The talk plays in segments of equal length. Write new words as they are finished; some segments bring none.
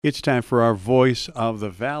It's time for our Voice of the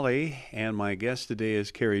Valley, and my guest today is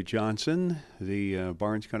Kerry Johnson, the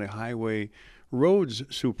Barnes County Highway Roads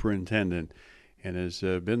Superintendent, and has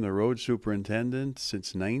been the road superintendent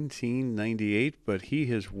since 1998, but he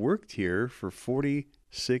has worked here for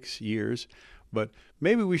 46 years. But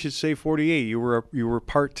maybe we should say 48. You were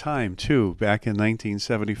part-time too back in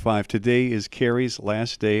 1975. Today is Kerry's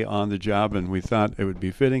last day on the job, and we thought it would be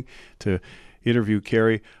fitting to interview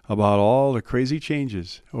Kerry about all the crazy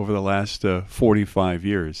changes over the last 45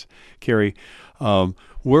 years. Kerry,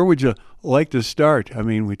 where would you like to start? I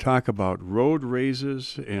mean, we talk about road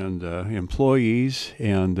raises and employees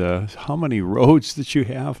and how many roads that you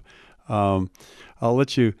have. Um, I'll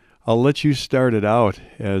let you. I'll let you start it out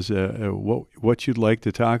as what you'd like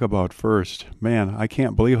to talk about first. Man, I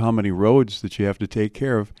can't believe how many roads that you have to take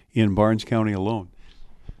care of in Barnes County alone.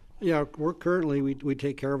 Yeah, we're currently, we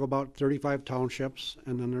take care of about 35 townships,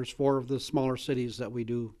 and then there's four of the smaller cities that we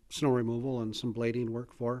do snow removal and some blading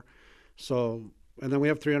work for. So, and then we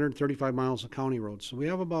have 335 miles of county roads. So we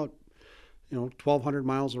have about, 1,200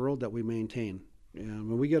 miles of road that we maintain. And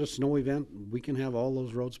when we get a snow event, we can have all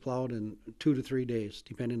those roads plowed in 2 to 3 days,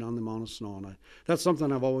 depending on the amount of snow. And that's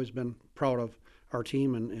something I've always been proud of our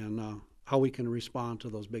team and how we can respond to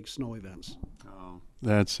those big snow events. Oh,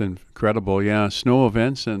 that's incredible. Yeah, snow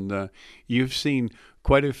events, and you've seen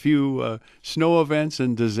quite a few snow events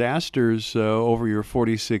and disasters over your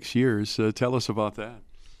 46 years. Tell us about that.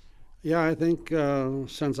 Yeah, I think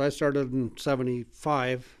since I started in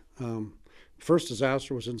 '75, first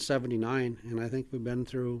disaster was in '79, and I think we've been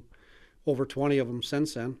through over 20 of them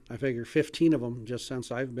since then. I figure 15 of them just since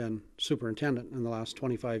I've been superintendent in the last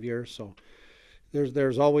 25 years. So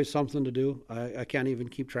there's always something to do. I can't even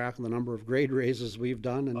keep track of the number of grade raises we've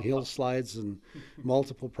done and hill slides and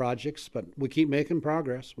multiple projects, but we keep making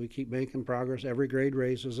progress. We keep making progress. Every grade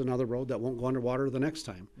raise is another road that won't go underwater the next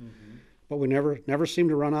time. But we never seem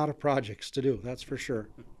to run out of projects to do. That's for sure.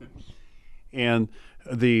 And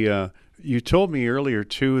you told me earlier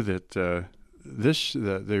too that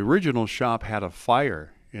the original shop had a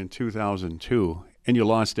fire in 2002, and you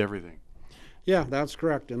lost everything. Yeah, that's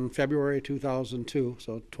correct. In February 2002,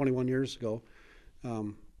 so 21 years ago,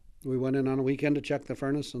 we went in on a weekend to check the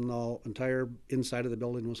furnace, and the entire inside of the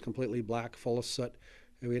building was completely black, full of soot.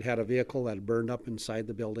 And we'd had a vehicle that had burned up inside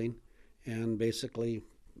the building and basically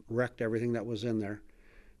wrecked everything that was in there.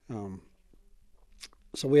 Um,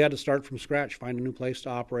 so we had to start from scratch, find a new place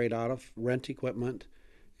to operate out of, rent equipment,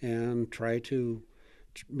 and try to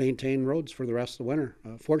maintain roads for the rest of the winter.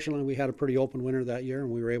 Fortunately, we had a pretty open winter that year,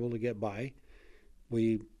 and we were able to get by.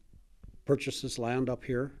 We purchased this land up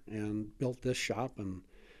here and built this shop, and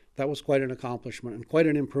that was quite an accomplishment and quite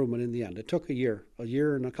an improvement in the end. It took a year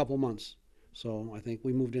and a couple months. So I think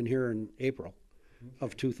we moved in here in April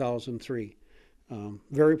of 2003.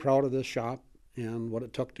 Very proud of this shop and what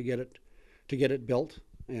it took to get it built,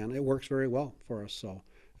 and it works very well for us. So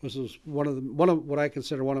this is one of what I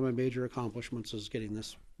consider one of my major accomplishments is getting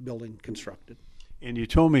this building constructed. And you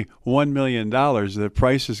told me $1 million. The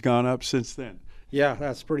price has gone up since then. Yeah,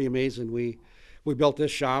 that's pretty amazing. We built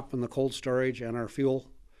this shop and the cold storage and our fuel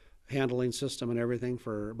handling system and everything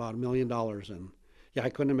for about $1 million, and yeah, I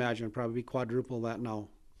couldn't imagine it'd probably be quadruple that now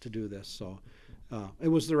to do this. So it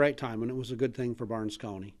was the right time, and it was a good thing for Barnes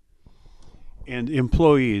County. And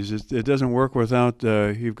employees, it doesn't work without.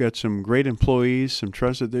 You've got some great employees, some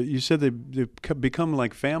trusted. You said they become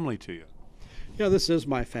like family to you. Yeah, this is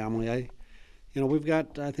my family. We've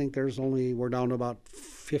got, I think we're down to about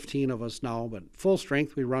 15 of us now, but full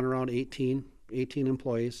strength, we run around 18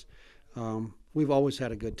 employees. We've always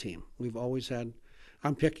had a good team.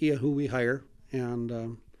 I'm picky at who we hire,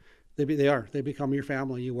 and they become your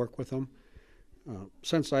family. You work with them.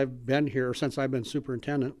 Since I've been here, since I've been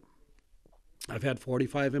superintendent, I've had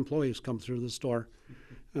 45 employees come through the store,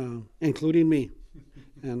 including me,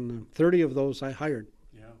 and 30 of those I hired.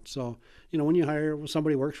 So, when you hire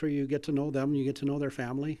somebody who works for you, you get to know them, you get to know their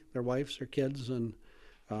family, their wives, their kids, and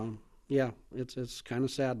yeah, it's kind of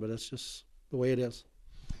sad, but it's just the way it is.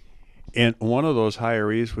 And one of those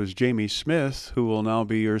hirees was Jamie Smith, who will now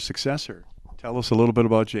be your successor. Tell us a little bit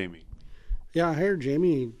about Jamie. Yeah, I hired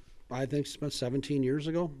Jamie, I think it's about 17 years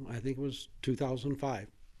ago. I think it was 2005.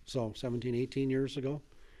 So 17, 18 years ago.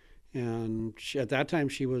 And at that time,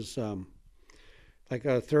 she was like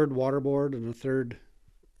a third water board and a third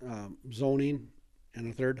zoning and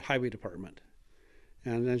a third highway department.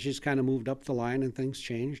 And then she's kind of moved up the line and things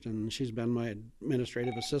changed, and she's been my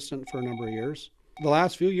administrative assistant for a number of years. The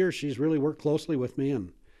last few years, she's really worked closely with me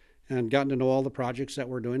and gotten to know all the projects that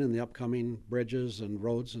we're doing in the upcoming bridges and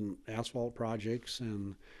roads and asphalt projects.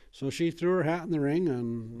 And so she threw her hat in the ring,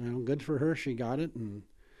 and good for her, she got it. And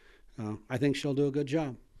I think she'll do a good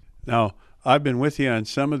job. Now, I've been with you on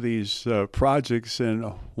some of these projects, and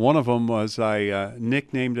one of them was I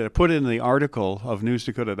nicknamed it, I put it in the article of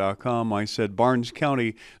newsdakota.com. I said, Barnes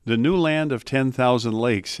County, the new land of 10,000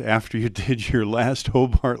 lakes, after you did your last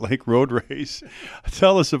Hobart Lake Road race.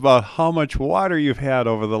 Tell us about how much water you've had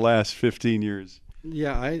over the last 15 years.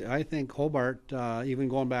 Yeah, I think Hobart, even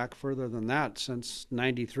going back further than that, since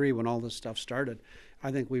 '93 when all this stuff started,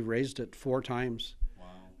 I think we've raised it 4 times.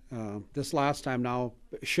 This last time now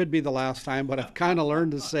should be the last time, but I've kind of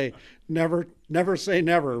learned to say never say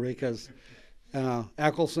never, because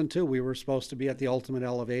Eccleston too, we were supposed to be at the ultimate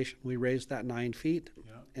elevation. We raised that 9 feet,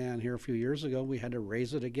 and here a few years ago we had to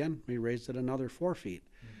raise it again. We raised it another 4 feet.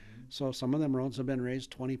 So some of them roads have been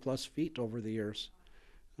raised 20 plus feet over the years.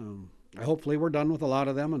 Hopefully we're done with a lot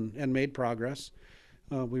of them and made progress.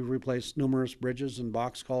 We've replaced numerous bridges and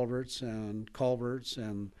box culverts, and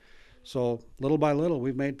so little by little,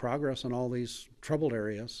 we've made progress in all these troubled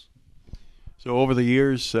areas. So over the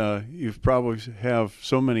years, you've probably have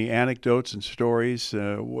so many anecdotes and stories,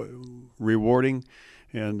 rewarding.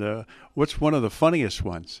 And what's one of the funniest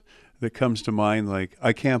ones that comes to mind, like,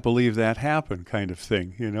 I can't believe that happened kind of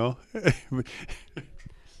thing, you know?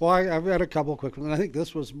 Well, I've got a couple quick ones. I think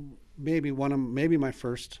this was maybe my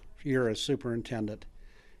first year as superintendent.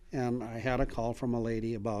 And I had a call from a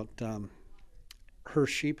lady about her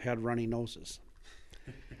sheep had runny noses.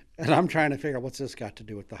 And I'm trying to figure out what's this got to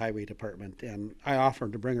do with the highway department. And I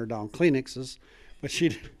offered to bring her down Kleenexes, but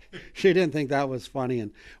she didn't think that was funny.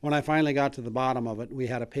 And when I finally got to the bottom of it, we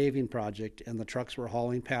had a paving project, and the trucks were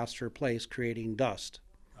hauling past her place, creating dust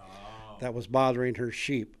that was bothering her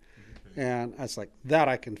sheep. And I was like, that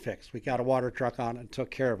I can fix. We got a water truck on it and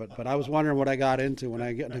took care of it. But I was wondering what I got into when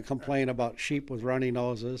I get to complain about sheep with runny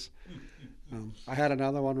noses. I had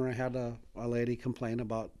another one where I had a lady complain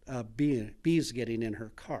about bees getting in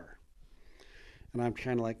her car. And I'm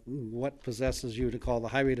kind of like, what possesses you to call the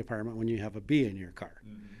highway department when you have a bee in your car?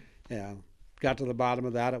 Yeah, got to the bottom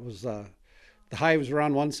of that. It was the hives were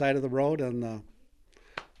on one side of the road, and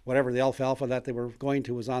whatever the alfalfa that they were going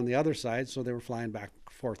to was on the other side, so they were flying back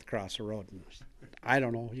and forth across the road. And I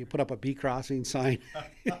don't know, you put up a bee crossing sign.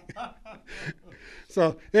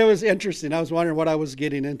 So it was interesting. I was wondering what I was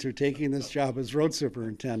getting into taking this job as road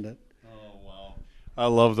superintendent. Oh, wow. I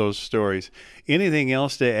love those stories. Anything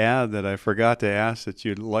else to add that I forgot to ask that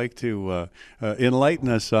you'd like to enlighten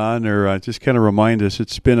us on, or just kind of remind us?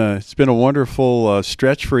 It's been a wonderful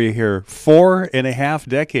stretch for you here, 4.5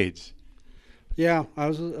 decades. Yeah,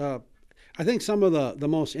 I think some of the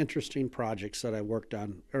most interesting projects that I worked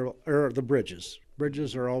on are the bridges.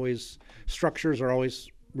 Structures are always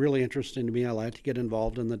really interesting to me. I like to get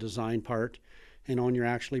involved in the design part, and when you're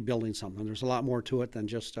actually building something, there's a lot more to it than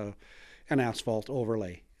just an asphalt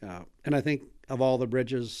overlay. And I think of all the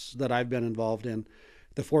bridges that I've been involved in,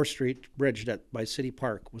 the 4th Street Bridge by City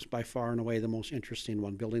Park was by far and away the most interesting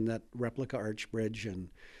one, building that replica arch bridge. And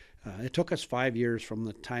it took us 5 years from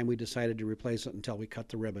the time we decided to replace it until we cut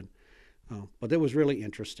the ribbon. But it was really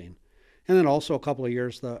interesting. And then also a couple of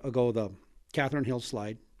years ago, the Catherine Hill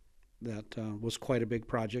Slide, that was quite a big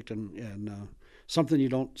project, and something you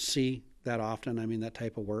don't see that often. I mean, that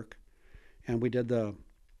type of work. And we did the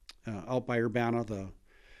out by Urbana, the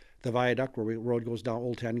viaduct where the road goes down,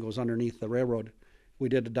 Old 10 goes underneath the railroad. We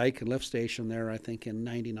did a dike and lift station there, I think, in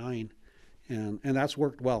 '99, and that's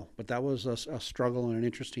worked well. But that was a struggle and an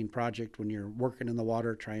interesting project when you're working in the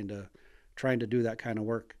water, trying to do that kind of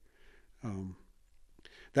work.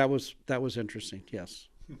 That was interesting. Yes.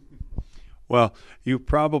 Well, you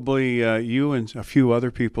and a few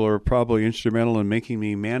other people are probably instrumental in making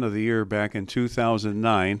me Man of the Year back in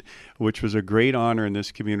 2009, which was a great honor in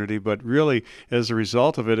this community. But really, as a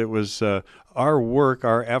result of it, it was our work,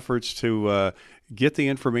 our efforts to get the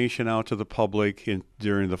information out to the public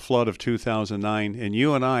during the flood of 2009. And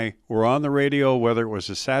you and I were on the radio, whether it was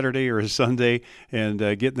a Saturday or a Sunday, and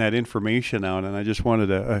getting that information out. And I just wanted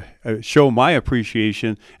to show my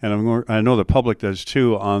appreciation, and I know the public does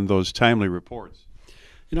too, on those timely reports.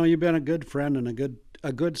 You know, you've been a good friend and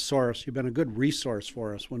a good source. You've been a good resource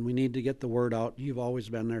for us when we need to get the word out. You've always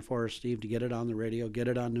been there for us, Steve, to get it on the radio, get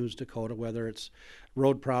it on News Dakota, whether it's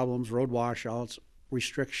road problems, road washouts,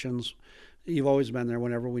 restrictions. You've always been there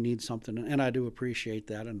whenever we need something, and I do appreciate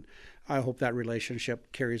that. And I hope that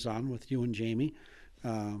relationship carries on with you and Jamie,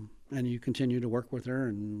 and you continue to work with her.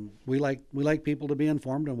 And we like people to be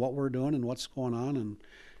informed on what we're doing and what's going on, and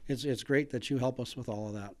it's great that you help us with all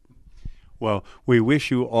of that. Well, we wish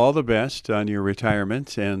you all the best on your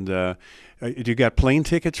retirement, and you got plane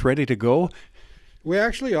tickets ready to go? We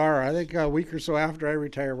actually are. I think a week or so after I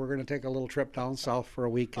retire, we're going to take a little trip down south for a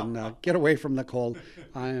week and get away from the cold.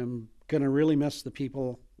 I am going to really miss the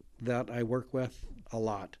people that I work with a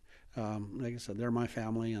lot. Like I said, they're my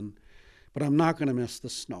family, but I'm not going to miss the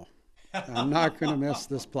snow. I'm not going to miss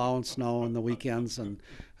this plowing snow and the weekends and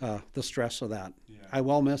the stress of that. Yeah. I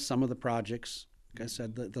will miss some of the projects. Like I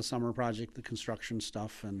said, the summer project, the construction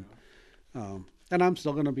stuff, and I'm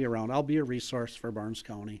still going to be around. I'll be a resource for Barnes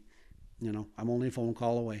County. I'm only a phone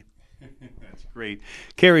call away. That's great.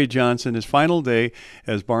 Kerry Johnson, his final day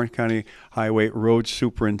as Barnes County Highway Road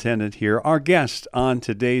Superintendent here. Our guest on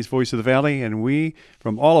today's Voice of the Valley, and we,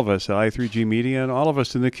 from all of us at I3G Media and all of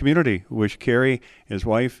us in the community, wish Kerry, his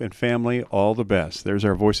wife, and family all the best. There's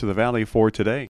our Voice of the Valley for today.